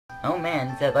Oh man,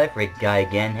 it's that Life Rig guy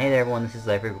again. Hey there everyone, this is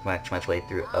Life Rig. Welcome back to my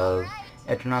playthrough of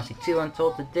Etrian Odyssey 2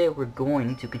 Untold. Today we're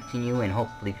going to continue and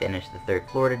hopefully finish the third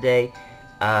floor today.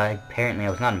 Apparently I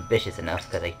was not ambitious enough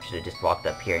because I should have just walked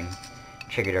up here and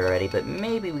triggered it already, but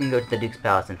maybe we can go to the Duke's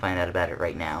Palace and find out about it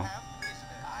right now.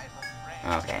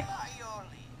 Okay.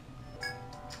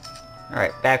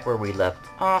 Alright, back where we left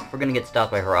off. We're gonna get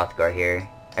stopped by Hrothgar here.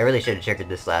 I really should have triggered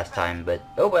this last time, but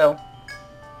oh well.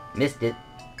 Missed it.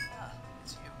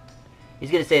 He's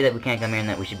gonna say that we can't come here and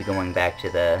that we should be going back to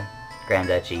the Grand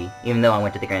Duchy, even though I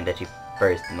went to the Grand Duchy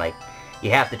first, and like, you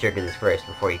have to trigger this first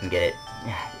before you can get it.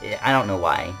 I don't know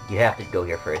why. You have to go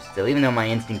here first. So even though my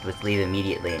instinct was to leave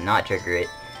immediately and not trigger it,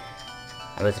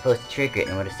 I was supposed to trigger it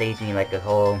and it would have saved me like a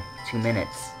whole 2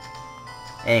 minutes.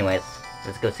 Anyways,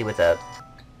 let's go see what's up.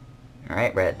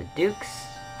 Alright, we're at the Duke's.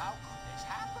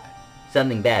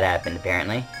 Something bad happened,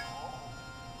 apparently.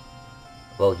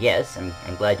 Well, yes,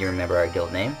 I'm glad you remember our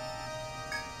guild name.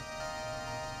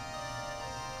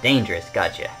 Dangerous,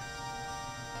 gotcha.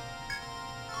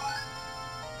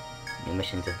 New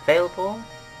missions available.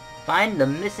 Find the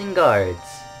missing guards.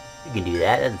 You can do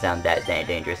that. Doesn't sound that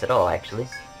dangerous at all, actually.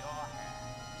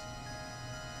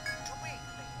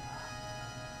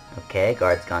 Okay,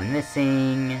 guards gone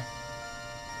missing.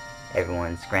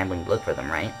 Everyone's scrambling to look for them,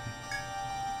 right?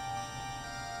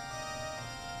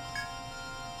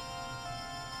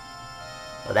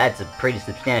 Well, that's a pretty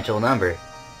substantial number.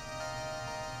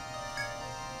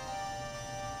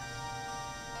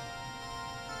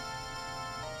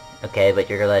 Okay, but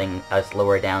you're letting us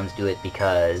lower downs do it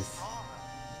because...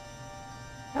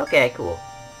 Okay, cool.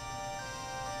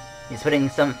 He's putting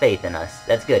some faith in us.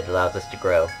 That's good, it allows us to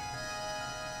grow.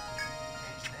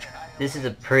 This is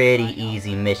a pretty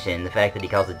easy mission. The fact that he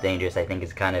calls it dangerous I think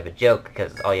is kind of a joke,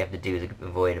 because all you have to do is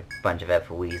avoid a bunch of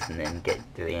FOEs and then get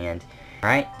through the end.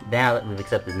 Alright, now that we've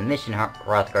accepted the mission,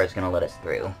 Hrothgar is going to let us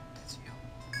through.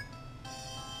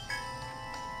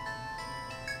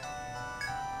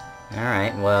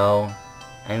 Alright, well,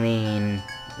 I mean,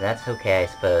 that's okay, I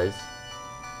suppose.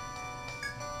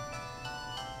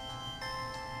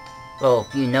 Well,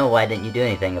 if you know, why didn't you do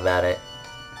anything about it?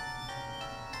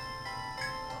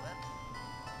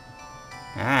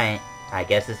 Alright, I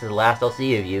guess this is the last I'll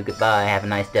see of you. Goodbye, have a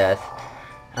nice death.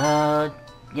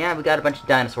 Yeah, we got a bunch of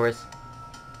dinosaurs.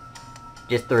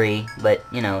 Just 3, but,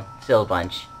 you know, still a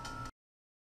bunch.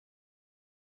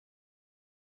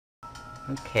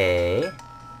 Okay.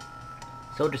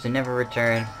 Soldiers who never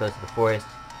return, close to the forest.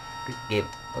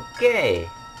 Okay!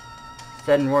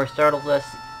 Sudden roar startles us.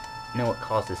 Know what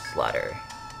causes slaughter.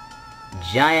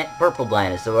 Giant purple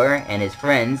dinosaur and his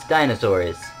friends,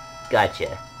 dinosaurs.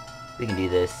 Gotcha. We can do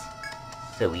this.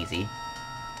 So easy.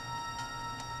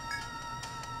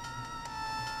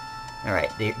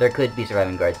 Alright, there could be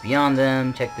surviving guards beyond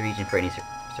them. Check the region for any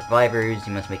survivors.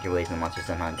 You must make your way to the monster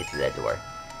somehow and get through that door.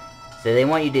 So they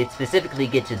want you to specifically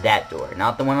get to that door,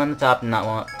 not the one on the top and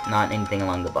not anything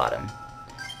along the bottom.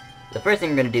 The first thing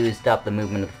we're going to do is stop the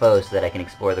movement of the foes so that I can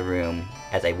explore the room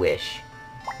as I wish.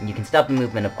 And you can stop the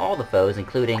movement of all the foes,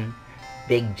 including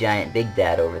Big Giant Big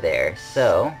Dad over there.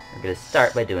 So, we're going to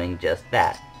start by doing just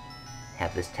that.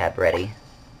 Have this tab ready.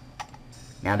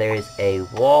 Now there's a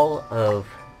wall of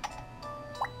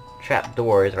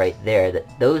trapdoors right there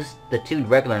that the 2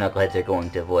 regular knuckleheads are going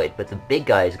to avoid, but the big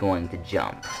guy is going to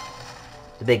jump.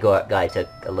 The big guy took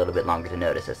a little bit longer to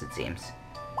notice, as it seems.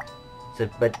 So,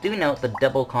 but do note the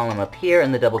double column up here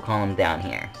and the double column down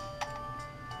here.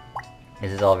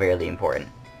 This is all really important,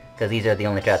 because these are the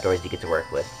only trapdoors you get to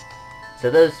work with. So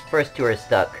those first 2 are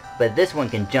stuck, but this one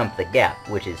can jump the gap,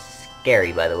 which is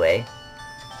scary, by the way.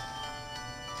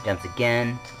 Jumps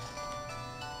again.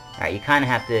 Alright, you kind of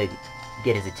have to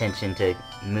get his attention to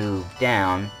move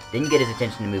down, then you get his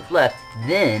attention to move left,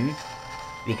 then,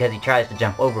 because he tries to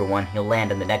jump over one, he'll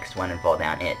land on the next one and fall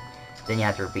down it. Then you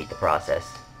have to repeat the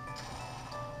process.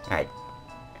 Alright,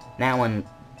 that one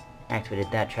activated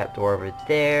that trapdoor over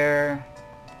there.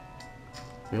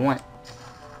 We want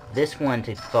this one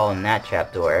to fall in that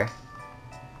trapdoor.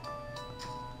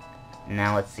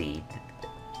 Now let's see.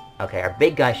 Okay, our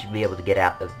big guy should be able to get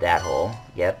out of that hole.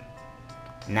 Yep.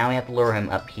 Now we have to lure him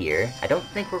up here. I don't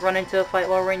think we'll run into a fight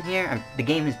while we're in here. The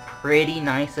game is pretty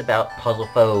nice about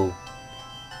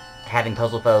having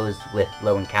puzzle foes with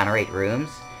low encounter rate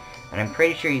rooms, and I'm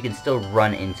pretty sure you can still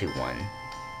run into one.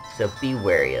 So be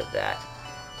wary of that.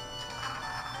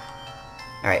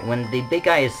 Alright, when the big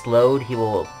guy is slowed, he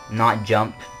will not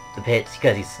jump the pits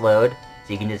because he's slowed,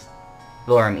 so you can just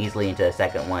lure him easily into a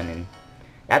second one, and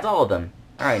that's all of them.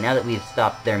 Alright, now that we've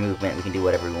stopped their movement, we can do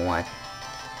whatever we want.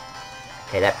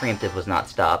 Okay, that preemptive was not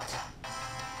stopped.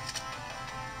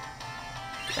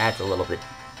 That's a little bit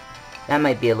That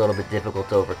might be a little bit difficult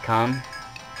to overcome.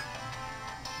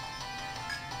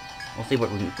 We'll see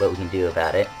what we can do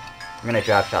about it. We're gonna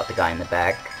drop shot the guy in the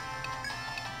back.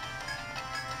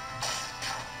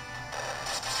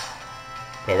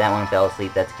 Okay, that one fell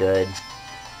asleep, that's good.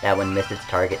 That one missed its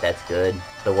target, that's good.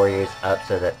 The warrior's up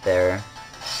so that their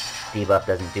debuff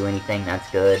doesn't do anything, that's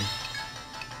good.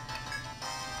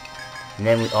 And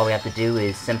then all we have to do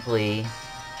is simply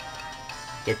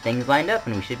get things lined up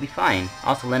and we should be fine.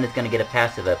 Also, Linda's gonna get a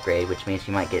passive upgrade, which means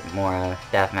she might get more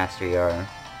staff mastery or...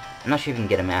 I'm not sure if you can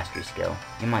get a mastery skill.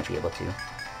 You might be able to.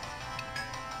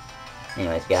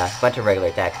 Anyways, yeah, a bunch of regular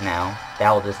attacks now. That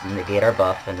will just negate our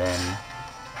buff, and then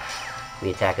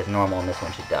we attack as normal, and this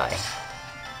one should die.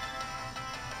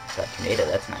 Got tornado,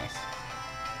 that's nice.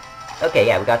 Okay,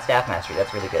 yeah, we got staff mastery.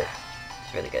 That's really good.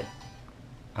 It's really good.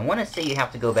 I want to say you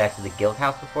have to go back to the guild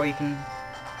house before you can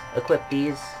equip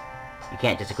these. You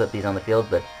can't just equip these on the field,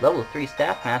 but level 3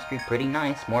 staff mastery, pretty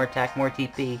nice. More attack, more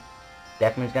TP.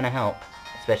 Definitely is going to help.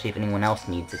 Especially if anyone else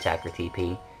needs attack or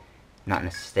TP. Not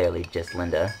necessarily just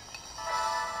Linda.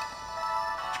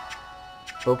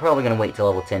 But we're probably going to wait till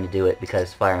level 10 to do it,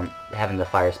 because having the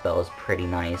fire spell is pretty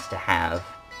nice to have.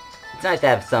 It's nice to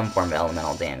have some form of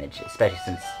elemental damage, especially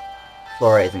since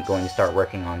Flora isn't going to start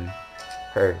working on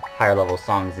her higher level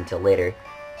songs until later.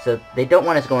 So they don't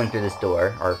want us going through this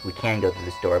door, or we can go through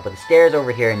this door, but the stairs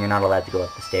over here and you're not allowed to go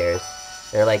up the stairs.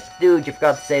 They're like, dude, you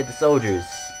forgot to save the soldiers.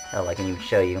 Hell, I can even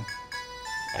show you.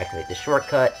 Activate the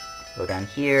shortcut, go down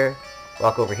here,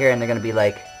 walk over here, and they're gonna be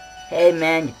like, hey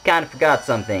man, you kinda forgot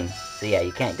something. So yeah,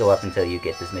 you can't go up until you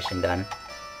get this mission done.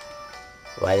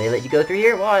 Why they let you go through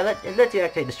here? Well, it lets you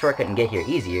activate the shortcut and get here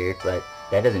easier, but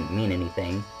that doesn't mean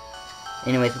anything.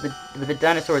 Anyways, with the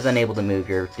dinosaurs unable to move,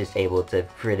 you're just able to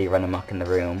freely run amok in the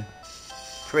room.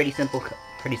 Pretty simple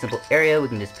area. We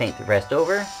can just paint the rest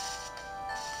over.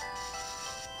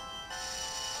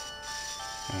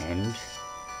 And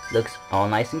looks all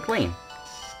nice and clean.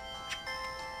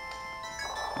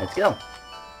 Let's go.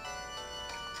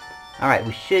 Alright,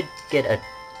 we should get a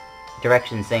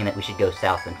direction saying that we should go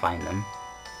south and find them.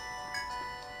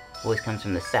 Voice comes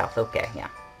from the south. Okay, yeah.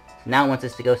 So now it wants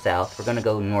us to go south. We're gonna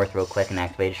go north real quick and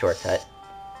activate a shortcut.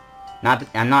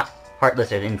 I'm not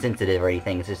heartless or insensitive or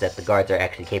anything, it's just that the guards are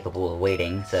actually capable of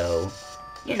waiting, so...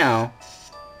 You know...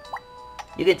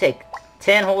 You could take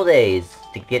 10 whole days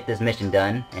to get this mission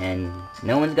done, and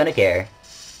no one's gonna care.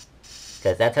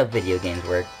 Because that's how video games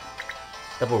work.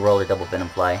 Double roller, double venom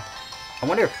fly. I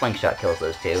wonder if flank shot kills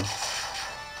those two.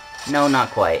 No, not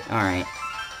quite. Alright.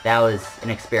 That was an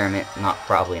experiment,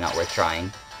 probably not worth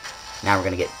trying. Now we're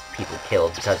gonna get people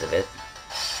killed because of it.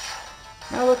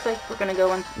 No, looks like we're gonna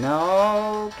go in...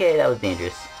 No, okay, that was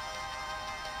dangerous.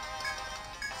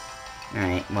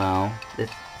 Alright, well, this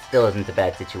still isn't a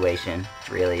bad situation.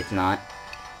 Really, it's not.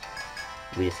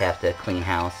 We just have to clean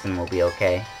house and we'll be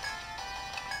okay.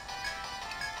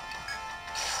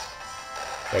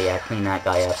 So yeah, clean that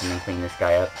guy up and then clean this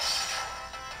guy up.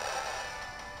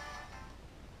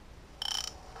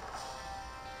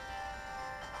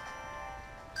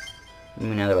 I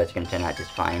mean, otherwise it's gonna turn out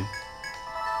just fine.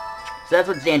 So that's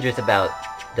what's dangerous about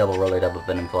double roller, double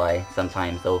venom fly.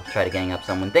 Sometimes they'll try to gang up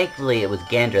someone. Thankfully, it was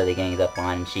Gandra they ganged up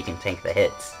on, and she can tank the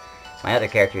hits. My other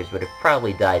characters would have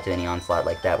probably died to any onslaught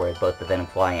like that, where both the venom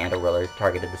fly and a roller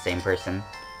targeted the same person.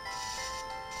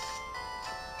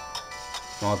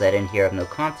 Small dead end here of no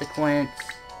consequence.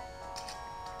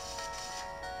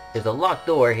 There's a locked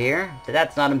door here, but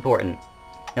that's not important.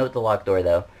 Note the locked door,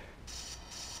 though.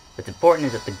 What's important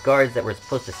is that the guards that we're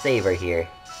supposed to save are here.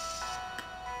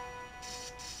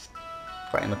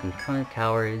 Frightened looking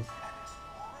cowards.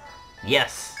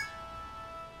 Yes!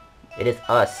 It is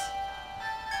us.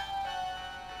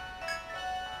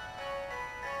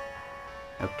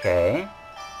 Okay.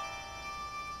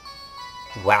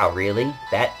 Wow, really?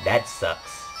 That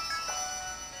sucks.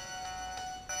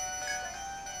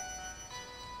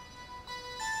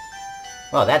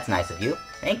 Well, that's nice of you.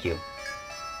 Thank you.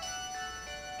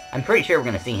 I'm pretty sure we're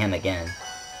gonna see him again.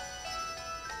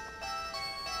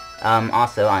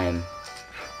 Also, I am...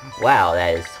 Wow,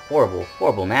 that is horrible,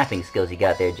 horrible mapping skills you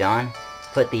got there, John.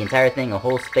 Put the entire thing a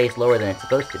whole space lower than it's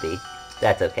supposed to be.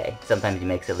 That's okay. Sometimes you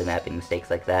make silly mapping mistakes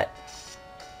like that.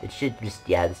 It should just...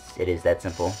 Yeah, it is that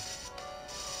simple.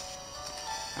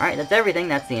 Alright, that's everything.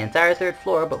 That's the entire 3rd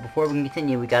floor, but before we can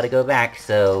continue, we gotta go back,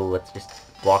 so let's just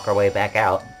walk our way back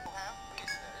out.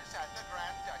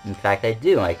 In fact, I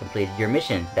do. I completed your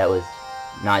mission. That was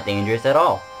not dangerous at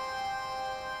all.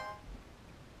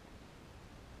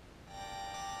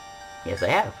 Yes, I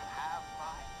have.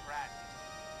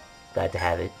 Glad to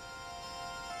have it.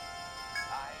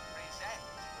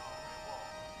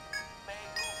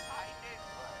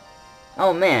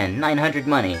 Oh man, 900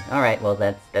 money. Alright, well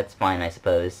that's fine, I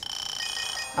suppose.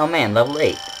 Oh man, level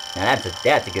 8. Now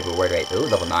that's a good reward right there. Ooh,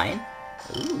 level 9.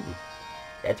 Ooh.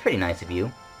 That's pretty nice of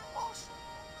you.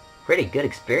 Pretty good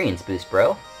experience boost,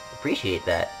 bro. Appreciate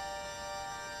that.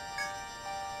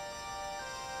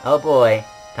 Oh boy,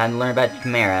 time to learn about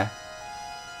Chimera.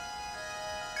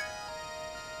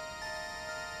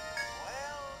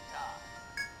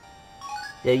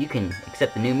 Yeah, you can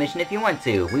accept the new mission if you want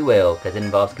to. We will, because it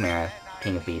involves Chimera,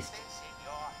 King of Beast.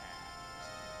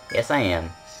 Yes, I am.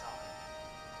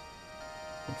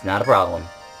 It's not a problem.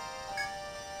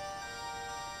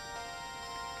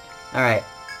 Alright.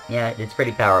 Yeah, it's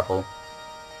pretty powerful.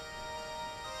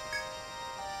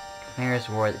 Chimera's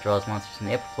roar that draws monsters from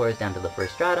the upper floors down to the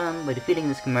first stratum. By defeating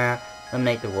this Chimera,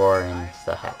 eliminate the roar and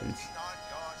stuff happens.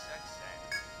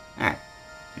 Alright.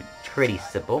 Pretty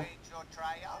simple.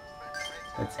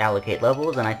 Let's allocate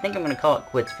levels, and I think I'm going to call it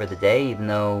quits for the day, even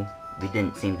though we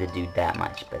didn't seem to do that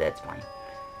much, but that's fine.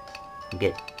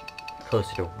 Get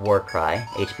closer to Warcry.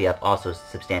 HP up also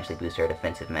substantially boosts our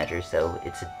defensive measures, so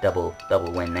it's a double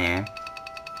win there.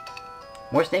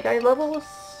 More Snake Eyes levels?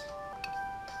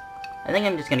 I think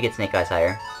I'm just going to get Snake Eyes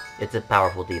higher. It's a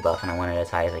powerful debuff, and I want it as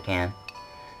high as I can.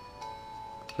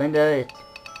 Linda,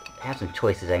 I have some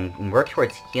choices. I can work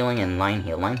towards healing and Line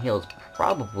Heal. Line Heal is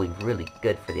probably really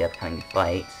good for the upcoming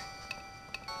fight.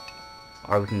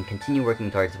 Or we can continue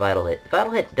working towards Vital Hit.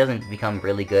 Vital Hit doesn't become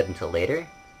really good until later.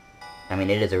 I mean,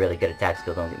 it is a really good attack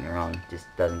skill, don't get me wrong. It just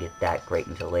doesn't get that great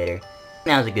until later.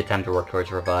 Now's a good time to work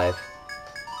towards Revive.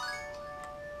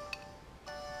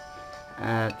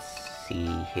 Let's see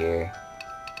here.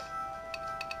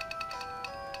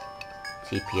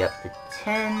 TP up to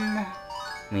 10.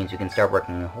 Means we can start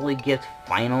working on the Holy Gift,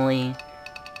 finally.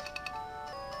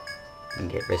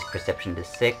 And get Risk Perception to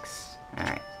 6.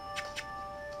 Alright.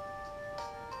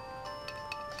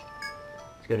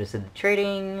 Let's go to the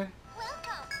trading.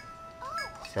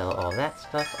 Sell all that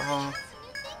stuff off.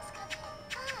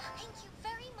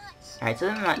 Alright, so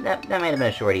that might have been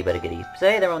a shorty, but a goodie. So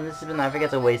hey there, everyone, this has been Not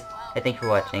Forget to Waste. I thank you for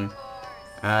watching.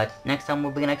 Next time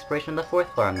we'll begin exploration of the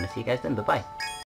 4th floor. I'm gonna see you guys then. Bye-bye.